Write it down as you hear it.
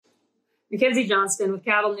Mackenzie Johnston with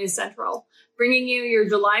Cattle News Central, bringing you your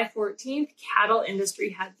July 14th cattle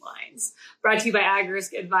industry headlines. Brought to you by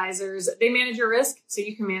AgRisk Advisors. They manage your risk so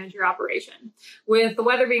you can manage your operation. With the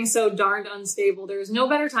weather being so darned unstable, there's no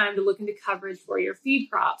better time to look into coverage for your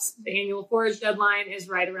feed crops. The annual forage deadline is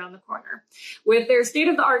right around the corner. With their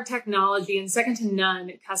state-of-the-art technology and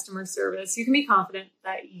second-to-none customer service, you can be confident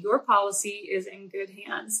that your policy is in good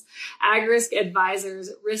hands. AgRisk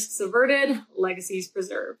Advisors, risks averted, legacies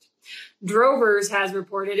preserved. Drovers has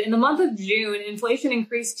reported in the month of June, inflation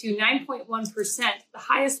increased to 9.1%, the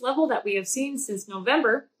highest level that we have seen since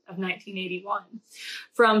November of 1981.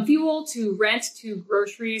 From fuel to rent to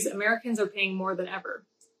groceries, Americans are paying more than ever.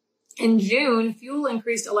 In June, fuel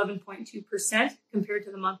increased 11.2% compared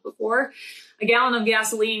to the month before. A gallon of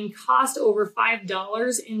gasoline cost over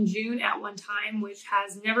 $5 in June at one time, which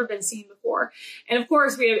has never been seen before. And of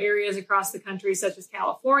course, we have areas across the country, such as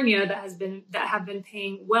California, that have been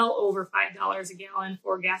paying well over $5 a gallon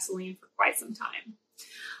for gasoline for quite some time.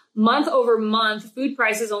 Month over month, food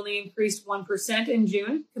prices only increased 1% in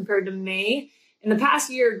June compared to May. In the past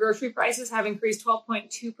year, grocery prices have increased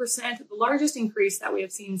 12.2%, the largest increase that we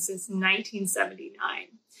have seen since 1979.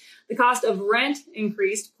 The cost of rent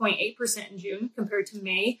increased 0.8% in June compared to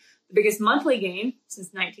May, the biggest monthly gain since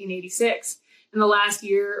 1986. In the last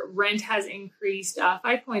year, rent has increased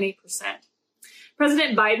 5.8%.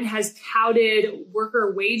 President Biden has touted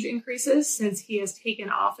worker wage increases since he has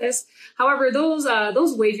taken office. However, those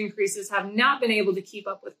wage increases have not been able to keep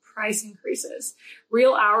up with price increases.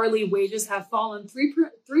 Real hourly wages have fallen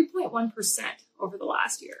 3.1% over the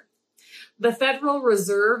last year. The Federal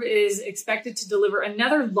Reserve is expected to deliver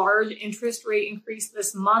another large interest rate increase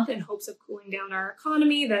this month in hopes of cooling down our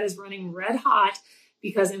economy that is running red hot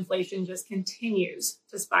because inflation just continues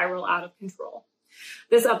to spiral out of control.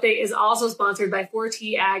 This update is also sponsored by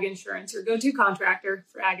 4T Ag Insurance, your go-to contractor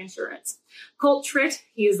for ag insurance. Colt Tritt,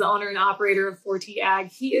 he is the owner and operator of 4T Ag.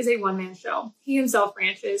 He is a one-man show. He himself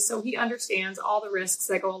ranches, so he understands all the risks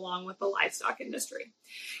that go along with the livestock industry.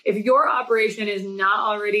 If your operation is not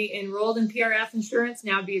already enrolled in PRF insurance,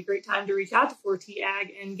 now would be a great time to reach out to 4T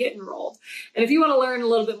Ag and get enrolled. And if you want to learn a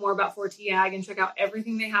little bit more about 4T Ag and check out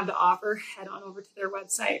everything they have to offer, head on over to their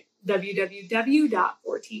website,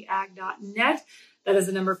 www.4tag.net. That is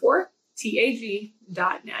the number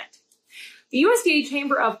 4tag.net. The USDA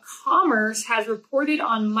Chamber of Commerce has reported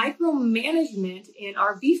on micromanagement in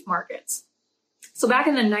our beef markets. So back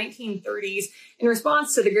in the 1930s, in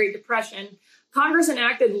response to the Great Depression, Congress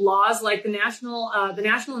enacted laws like the National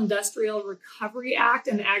Industrial Recovery Act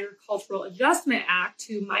and the Agricultural Adjustment Act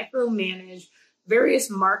to micromanage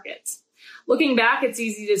various markets. Looking back, it's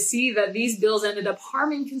easy to see that these bills ended up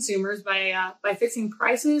harming consumers by fixing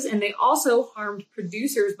prices, and they also harmed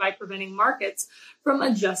producers by preventing markets from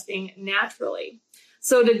adjusting naturally.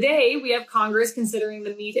 So today we have Congress considering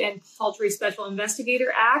the Meat and Poultry Special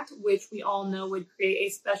Investigator Act, which we all know would create a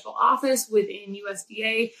special office within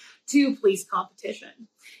USDA to police competition.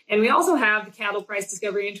 And we also have the Cattle Price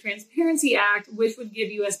Discovery and Transparency Act, which would give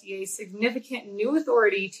USDA significant new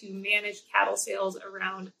authority to manage cattle sales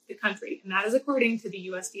around the country. And that is according to the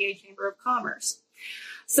USDA Chamber of Commerce.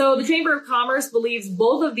 So the Chamber of Commerce believes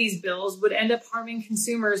both of these bills would end up harming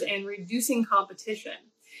consumers and reducing competition.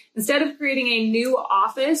 Instead of creating a new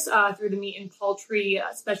office through the Meat and Poultry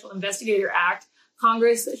Special Investigator Act,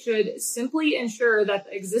 Congress should simply ensure that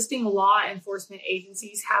the existing law enforcement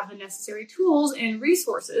agencies have the necessary tools and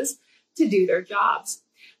resources to do their jobs.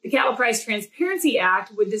 The Cattle Price Transparency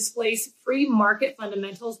Act would displace free market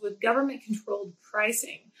fundamentals with government-controlled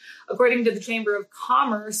pricing. According to the Chamber of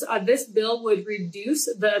Commerce, this bill would reduce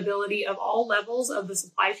the ability of all levels of the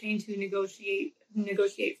supply chain to negotiate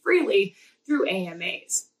freely through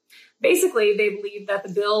AMAs. Basically, they believe that the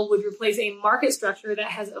bill would replace a market structure that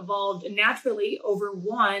has evolved naturally over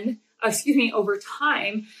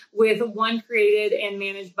time, with one created and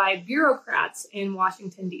managed by bureaucrats in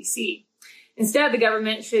Washington, D.C. Instead, the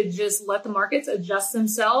government should just let the markets adjust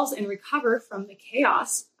themselves and recover from the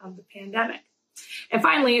chaos of the pandemic. And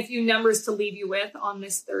finally, a few numbers to leave you with on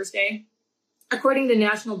this Thursday. According to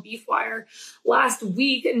National Beef Wire, last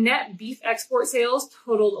week, net beef export sales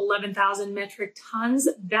totaled 11,000 metric tons.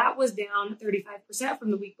 That was down 35%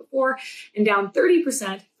 from the week before and down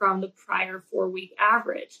 30% from the prior 4-week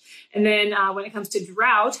average. And then when it comes to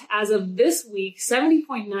drought, as of this week,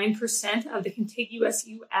 70.9% of the contiguous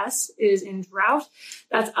U.S. is in drought.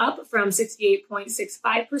 That's up from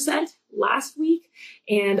 68.65% last week,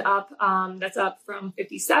 and that's up from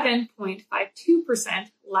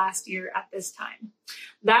 57.52% last year at this time.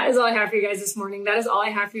 That is all I have for you guys this morning. That is all I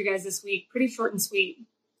have for you guys this week. Pretty short and sweet.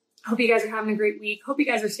 Hope you guys are having a great week. Hope you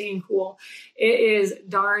guys are staying cool. It is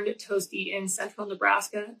darned toasty in central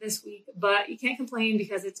Nebraska this week, but you can't complain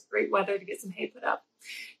because it's great weather to get some hay put up.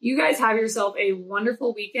 You guys have yourself a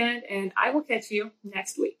wonderful weekend, and I will catch you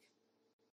next week.